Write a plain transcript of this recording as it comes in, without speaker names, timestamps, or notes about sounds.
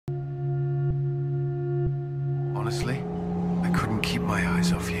honestly. I couldn't keep my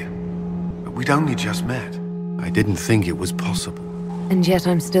eyes off you. But we'd only just met. I didn't think it was possible. And yet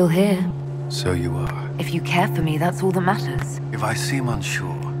I'm still here. So you are. If you care for me, that's all that matters. If I seem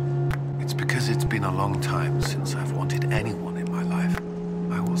unsure, it's because it's been a long time since I've wanted anyone in my life.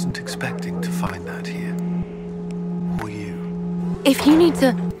 I wasn't expecting to find that here. Or you. If you need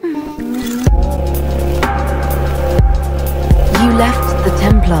to... You left the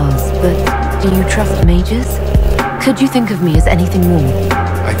Templars, but do you trust mages? Could you think of me as anything more?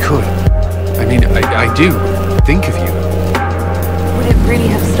 I could. I mean, I do think of you. Would it really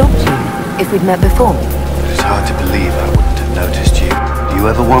have stopped you if we'd met before? It's hard to believe I wouldn't have noticed you. Do you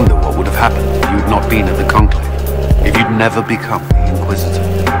ever wonder what would have happened if you'd not been at the Conclave? If you'd never become the Inquisitor?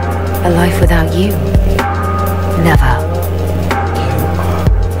 A life without you? Never.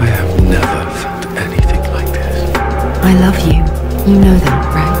 I have never felt anything like this. I love you. You know that,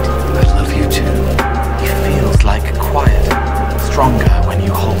 right? I love you too. He feels like quiet, stronger when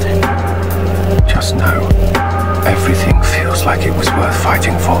you hold him. Just know, everything feels like it was worth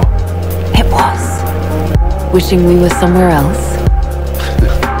fighting for. It was. Wishing we were somewhere else.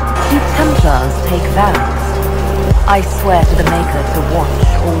 Do Templars take vows? I swear to the Maker to watch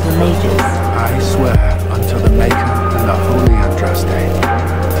all the mages. I swear unto the Maker and the Holy Andraste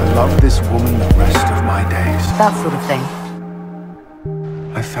to love this woman the rest of my days. That sort of thing.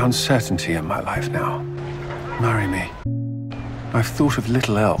 I've found certainty in my life now. Marry me. I've thought of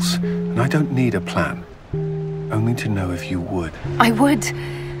little else, and I don't need a plan. Only to know if you would. I would.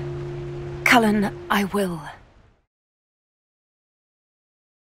 Cullen, I will.